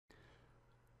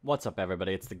What's up,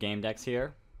 everybody? It's the Game Dex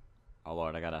here. Oh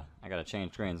lord, I gotta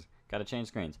change screens. Gotta change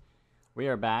screens. We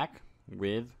are back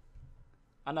with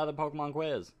another Pokemon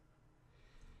quiz.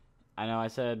 I know I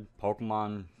said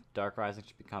Pokemon Dark Rising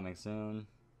should be coming soon.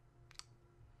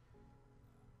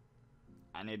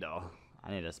 I need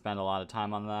to spend a lot of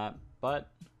time on that, but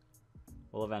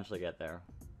we'll eventually get there.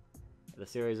 The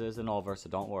series isn't over, so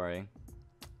don't worry.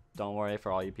 Don't worry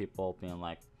for all you people being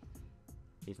like,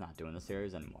 he's not doing the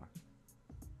series anymore.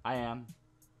 I am.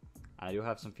 I do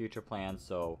have some future plans,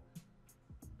 so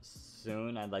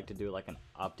soon I'd like to do like an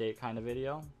update kind of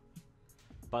video.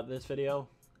 But this video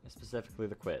is specifically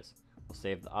the quiz. We'll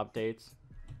save the updates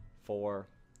for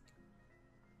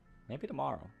maybe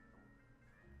tomorrow.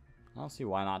 I don't see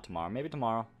why not tomorrow. Maybe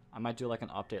tomorrow. I might do like an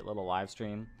update little live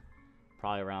stream,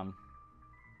 probably around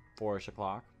 4ish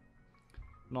o'clock.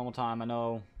 Normal time. I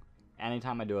know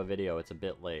anytime I do a video, it's a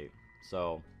bit late,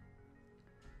 so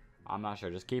I'm not sure.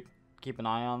 Just keep an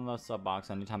eye on the sub box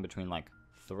anytime between like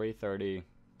 3:30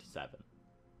 to 7.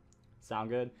 Sound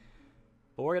good?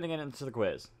 But we're gonna get into the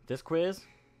quiz. This quiz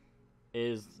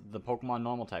is the Pokemon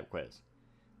normal type quiz,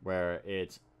 where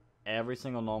it's every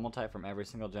single normal type from every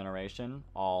single generation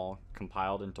all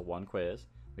compiled into one quiz.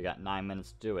 We got 9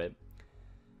 minutes to do it.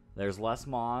 There's less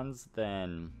mons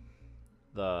than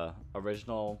the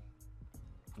original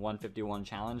 151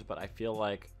 challenge, but I feel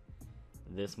like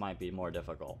this might be more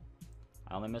difficult.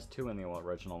 I only missed 2 in the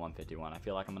original 151. I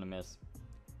feel like I'm going to miss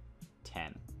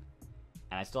 10.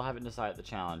 And I still haven't decided the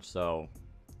challenge, so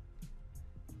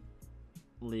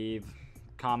leave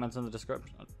comments in the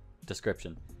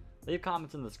description. Leave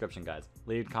comments in the description, guys.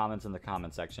 Leave comments in the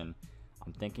comment section.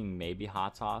 I'm thinking maybe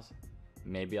hot sauce.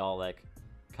 Maybe I'll like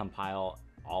compile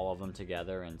all of them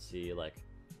together and see like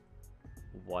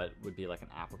what would be like an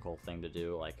applicable thing to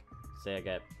do. Like say I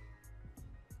get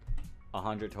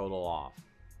 100 total off.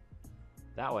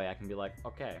 That way I can be like,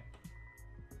 okay,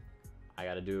 I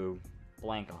gotta do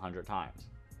blank 100 times.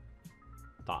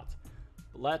 Thoughts?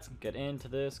 But let's get into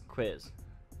this quiz.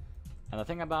 And the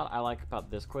thing I like about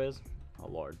this quiz, oh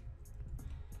lord,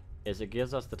 is it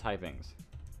gives us the typings.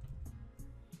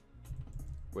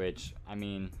 Which, I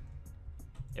mean,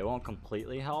 it won't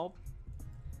completely help,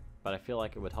 but I feel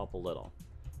like it would help a little.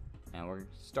 And we're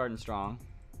starting strong.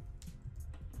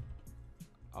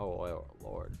 Oh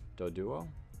lord. Doduo?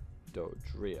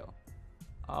 Dodrio.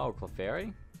 Oh,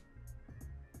 Clefairy?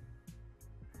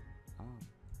 Oh.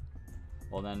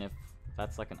 Well then if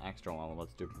that's like an extra one,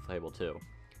 let's do Clefable too.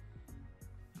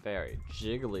 Fairy.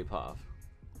 Jigglypuff.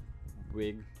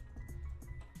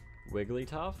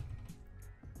 Wigglytuff?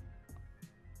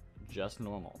 Just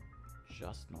normal.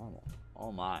 Just normal.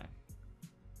 Oh my.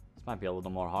 This might be a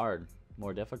little more hard.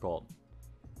 More difficult.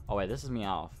 Oh wait, this is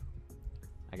Meowth.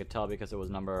 I could tell because it was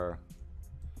number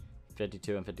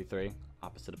 52 and 53,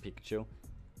 opposite of Pikachu.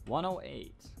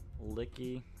 108.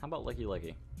 Licky. How about Licky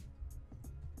Licky?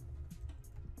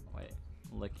 Wait.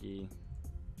 Licky.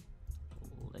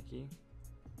 Licky?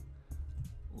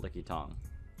 Licky Tongue.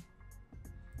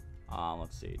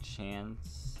 Let's see.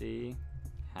 Chansey,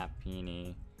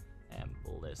 Happiny, and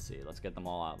Blissey. Let's get them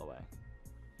all out of the way.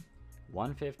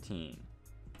 115.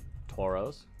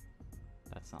 Tauros.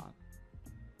 That's not.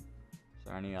 Is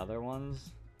there any other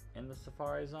ones in the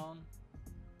Safari Zone?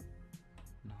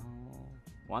 No.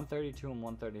 132 and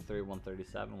 133,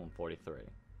 137, 143.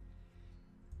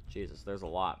 Jesus, there's a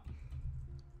lot.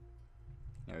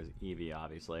 There's Eevee,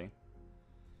 obviously.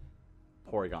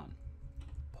 Porygon.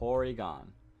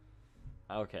 Porygon.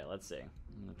 Okay, let's see.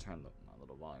 I'm gonna turn my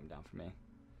little volume down for me.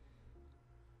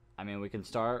 I mean, we can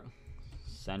start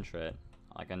Sentret.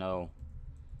 Like I know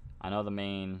the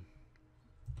main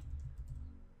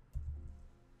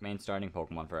starting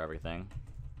Pokemon for everything.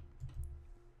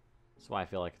 That's why I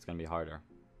feel like it's gonna be harder.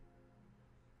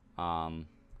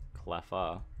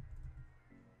 Cleffa.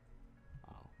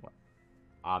 Oh, what?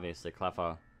 Obviously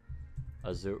Cleffa.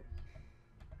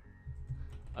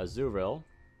 Azurill.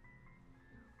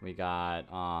 We got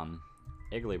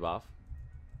Igglybuff.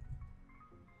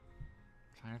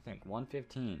 I'm trying to think.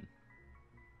 115.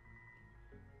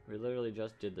 We literally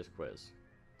just did this quiz.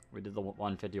 We did the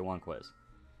 151 quiz.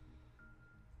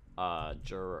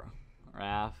 Girafarig.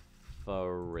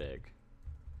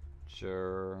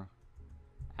 Girafarig.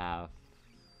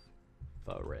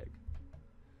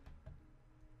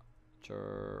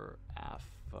 Girafarig.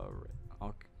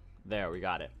 Okay. There, we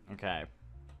got it. Okay.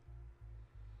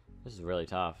 This is really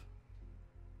tough.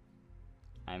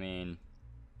 I mean,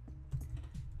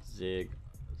 Ziggoon.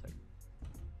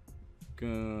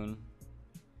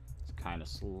 It's kind of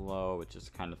slow, which is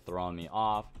kind of throwing me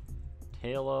off.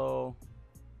 Tailo.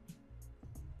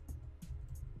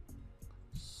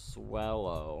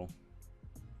 Swallow.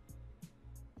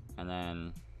 And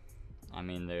then, I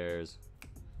mean, there's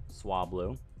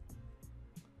Swablu,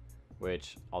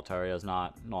 which Altaria is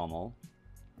not normal.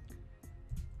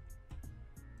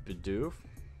 Bidoof,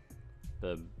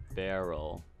 the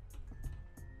Barrel,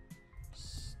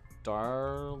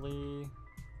 Starly,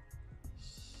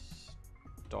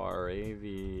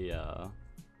 Staravia,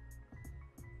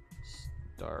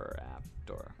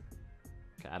 Staraptor.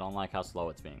 Okay, I don't like how slow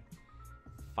it's being.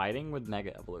 Fighting with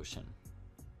Mega Evolution.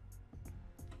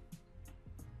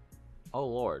 Oh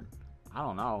lord, I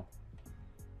don't know.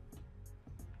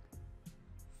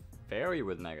 Fairy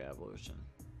with Mega Evolution.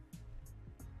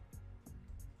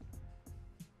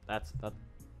 That's that.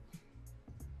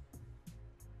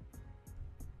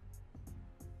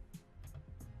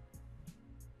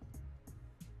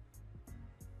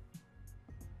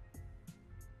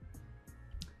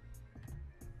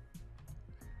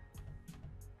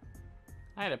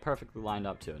 I had it perfectly lined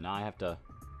up too. Now I have to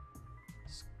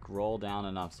scroll down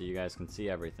enough so you guys can see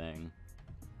everything.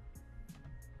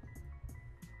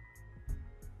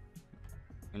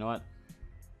 You know what?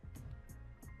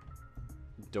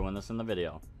 Doing this in the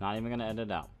video. Not even gonna edit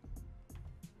it out.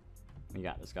 We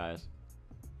got this, guys.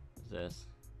 What's this?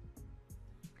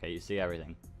 Okay, you see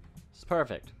everything. This is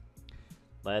perfect.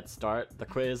 Let's start the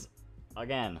quiz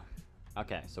again.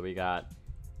 Okay, so we got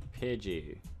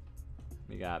Pidgey.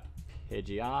 We got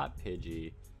Pidgeot,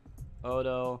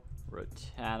 Pidgeotto,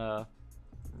 Rattata,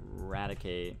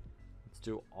 Raticate. Let's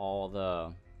do all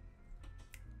the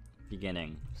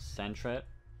beginning. Sentret,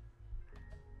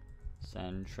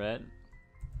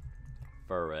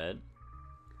 Furret,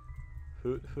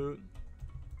 Hoot Hoot,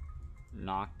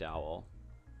 Noctowl.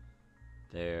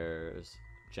 There's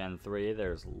Gen 3,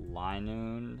 there's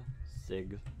Linoon,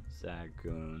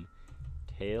 Zigzagoon,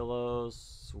 Talos,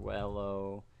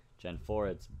 Swallow. Gen 4,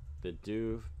 it's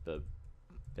Bidoof,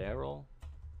 Bibarel.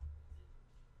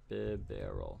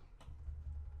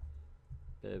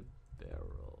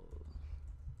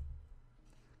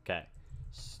 Okay.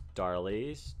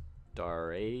 Starly,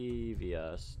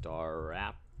 Staravia,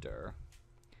 Staraptor.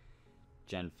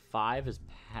 Gen 5 is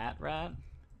Patrat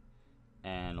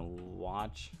and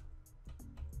Watchpog.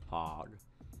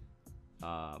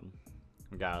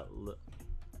 We got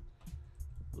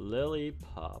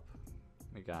Lillipup.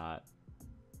 We got.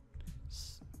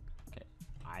 Okay,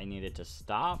 I needed to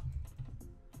stop.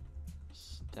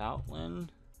 Stoutland.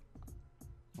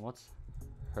 What's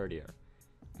Herdier?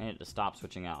 I needed to stop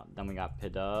switching out. Then we got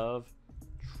Pidove,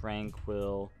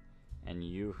 Tranquil, and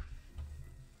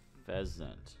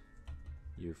Pheasant.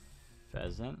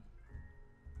 Pheasant.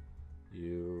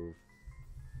 Is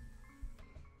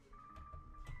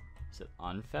it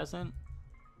Unpheasant?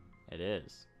 It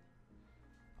is.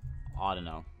 Ought to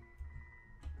know.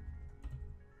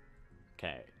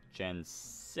 Okay, Gen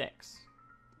 6.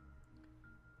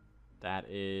 That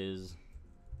is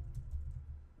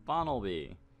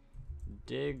Bunnelby,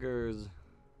 Diggersby,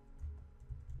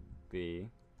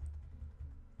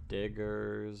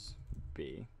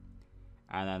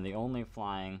 and then the only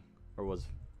flying was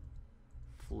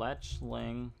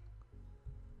Fletchling.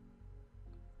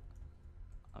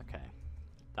 Okay,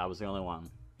 that was the only one.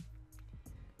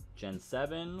 Gen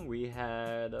 7, we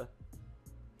had.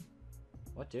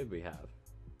 What did we have?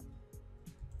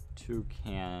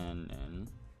 Toucannon,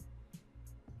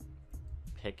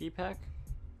 Pickypeck,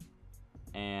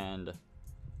 and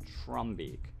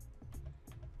Trumbeak.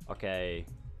 Okay,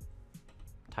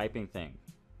 typing thing.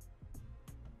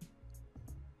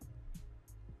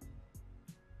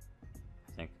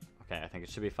 I think it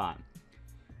should be fine.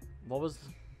 What was...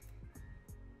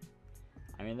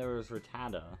 I mean, there was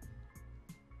Rattata.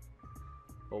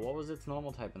 But what was its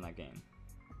normal type in that game?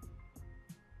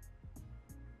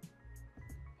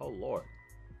 Oh lord.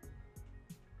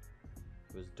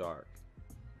 It was dark.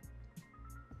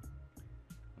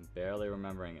 I'm barely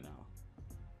remembering it now.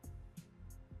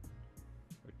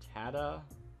 Rattata.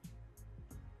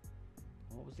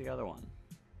 What was the other one?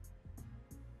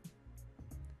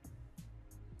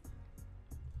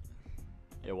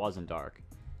 It wasn't dark.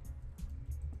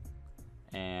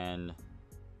 And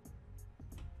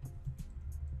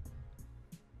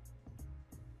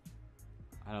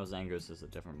I know Zangoose is a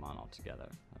different mon altogether.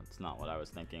 That's not what I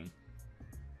was thinking.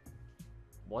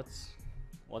 What's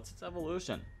its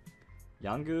evolution?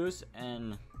 Yungoos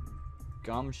and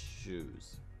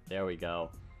Gumshoes. There we go.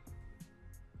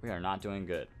 We are not doing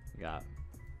good. We got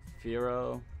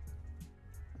Spearow,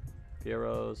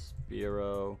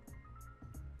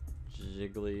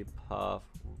 Jigglypuff,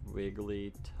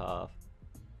 Wigglytuff.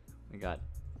 We got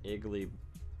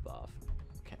Igglybuff.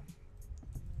 Okay.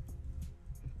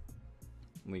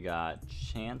 We got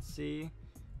Chansey.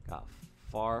 Got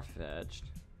Farfetch'd.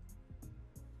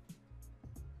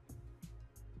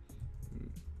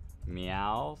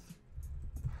 Meowth.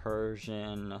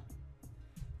 Persian.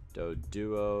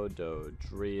 Doduo.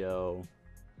 Dodrio.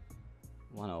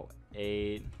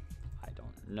 108. I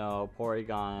don't know.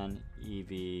 Porygon.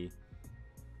 Eevee.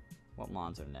 What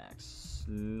mons are next?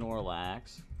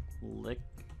 Snorlax. Licky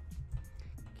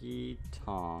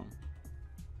Tongue.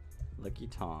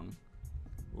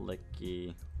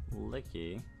 Licky.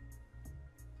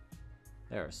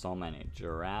 There are so many.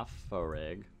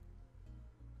 Girafarig.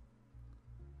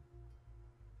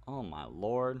 Oh my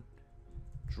lord.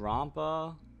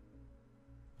 Drampa.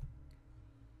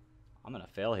 I'm gonna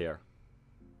fail here.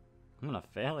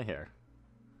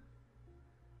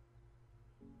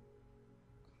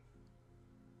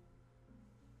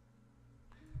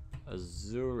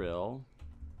 Azurill.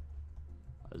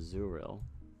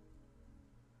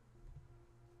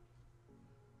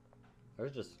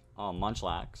 There's just, oh,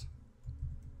 Munchlax.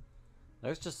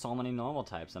 There's just so many normal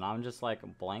types, and I'm just like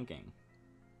blanking.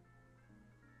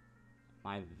 Am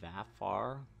I that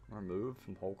far removed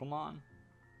from Pokemon?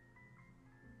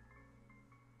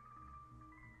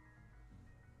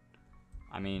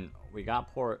 I mean, we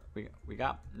got we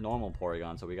got normal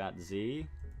Porygon, so we got Z,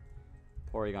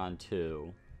 Porygon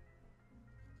 2,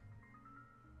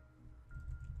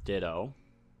 Ditto,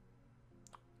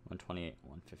 128,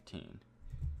 115,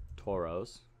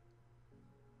 Tauros.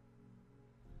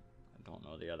 I don't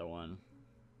know the other one.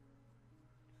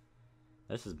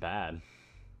 This is bad.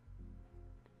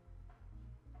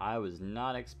 I was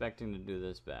not expecting to do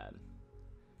this bad.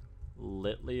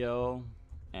 Litleo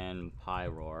and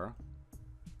Pyroar.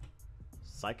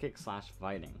 Psychic /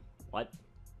 fighting. What?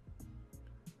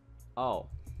 Oh,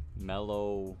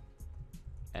 Meloetta.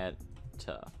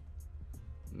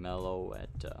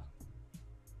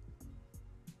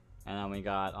 And then we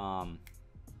got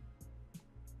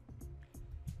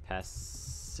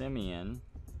Passimian.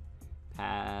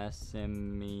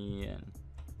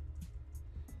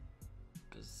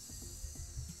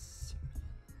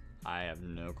 I have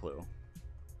no clue.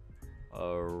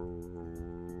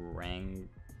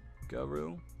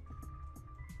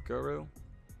 Guru.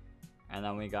 And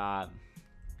then we got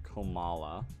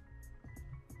Komala.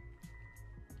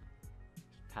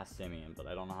 Passimian, but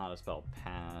I don't know how to spell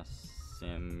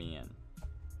Passimian.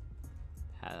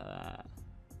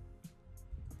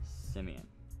 Passimian.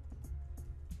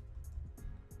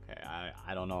 Okay,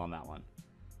 I don't know on that one.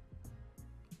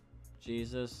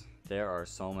 Jesus, there are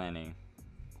so many.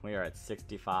 We are at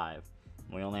 65.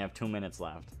 We only have 2 minutes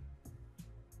left.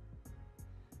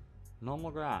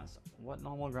 Normal grass. What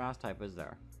normal grass type is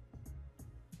there?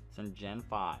 It's in Gen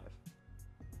 5.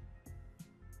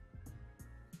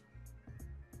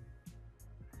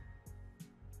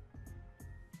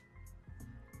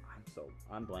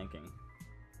 I'm blanking.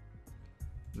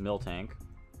 Miltank.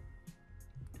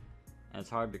 And it's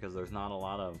hard because there's not a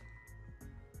lot of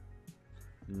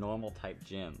normal type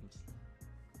gyms.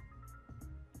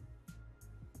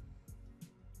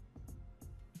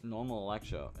 Normal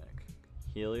Electro.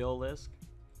 Heliolisk.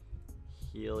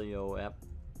 Helioeptile.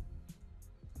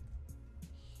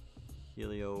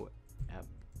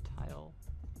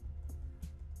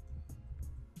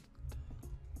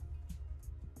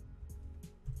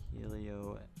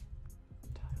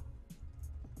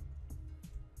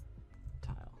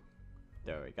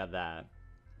 There, we got that.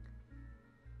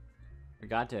 We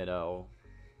got Ditto.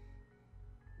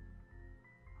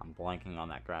 I'm blanking on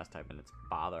that grass type and it's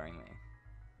bothering me.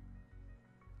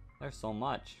 There's so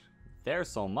much.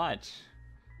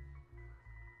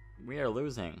 We are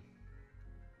losing.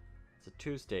 It's a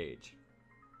 2-stage.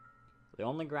 The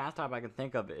only grass type I can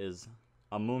think of is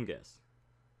Amoonguss.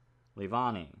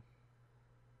 Leavanny.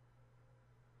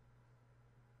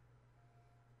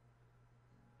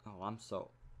 Oh, I'm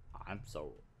so I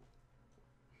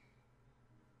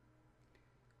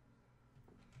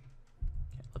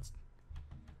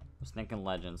was thinking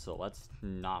Legends, so let's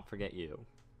not forget you.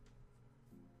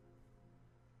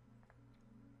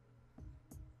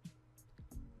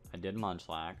 I did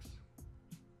Munchlax.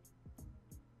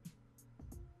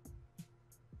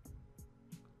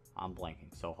 I'm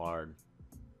blanking so hard.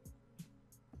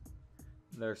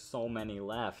 There's so many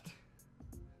left.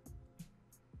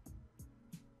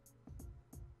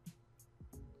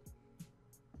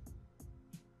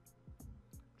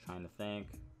 Trying to think.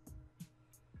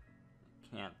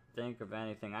 Can't think of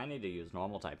anything. I need to use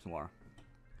normal types more.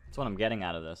 That's what I'm getting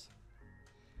out of this.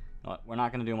 We're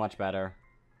not going to do much better.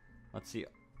 Let's see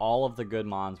all of the good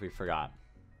mons we forgot.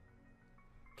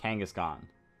 Kangaskhan,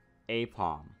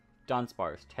 Aipom,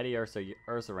 Dunsparce, Teddiursa,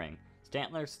 Ursaring,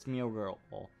 Stantler, Smeagol.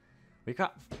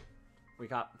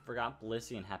 Forgot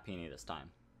Blissey and Happini this time.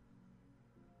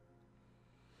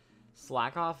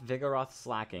 Slackoff, Vigoroth,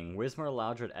 Slacking, Whismur,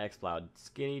 Loudred, Exploud,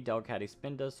 Skitty, Delcatty,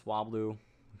 Spinda, Swablu.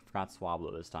 Forgot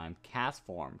Swablu this time.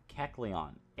 Castform,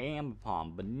 Kecleon,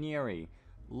 Ambipom, Baneri,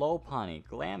 Lopunny,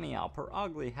 Glameow,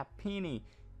 Perugly, Happini,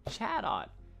 Chatot,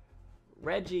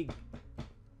 Reggie,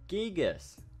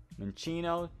 Gigas,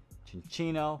 Minccino,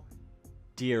 Chinchino,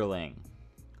 Deerling,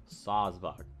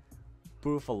 Sawsbuck,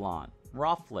 Bouffalon,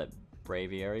 Rufflet,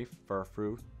 Braviary,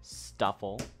 Furfrou,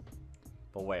 Stuffle,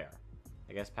 Beware.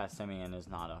 I guess Passimian is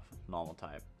not a normal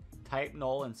type. Type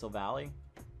Null and Silvally.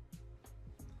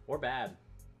 We're bad.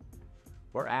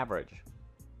 We're average.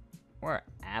 We're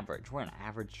average. We're an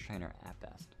average trainer at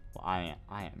best. Well, I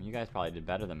am. You guys probably did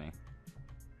better than me.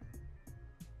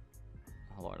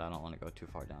 Oh lord, I don't want to go too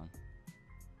far down.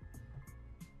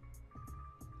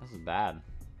 This is bad.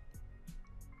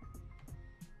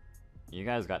 You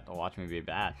guys got to watch me be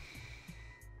bad.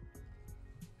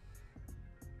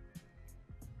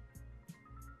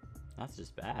 That's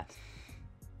just bad.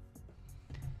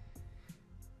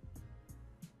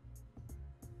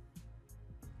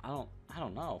 I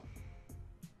don't know.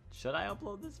 Should I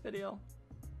upload this video?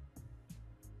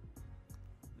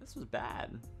 This was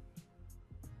bad.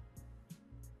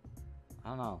 I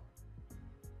don't know.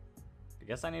 I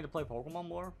guess I need to play Pokemon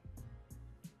more?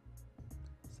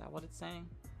 Is that what it's saying?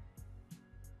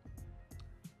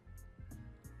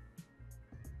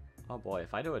 Oh boy,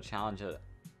 if I do a challenge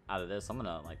out of this, I'm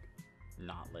gonna like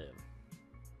not live.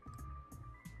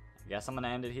 I guess I'm gonna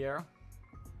end it here.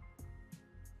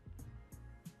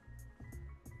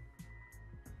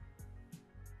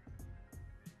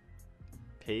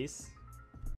 Peace.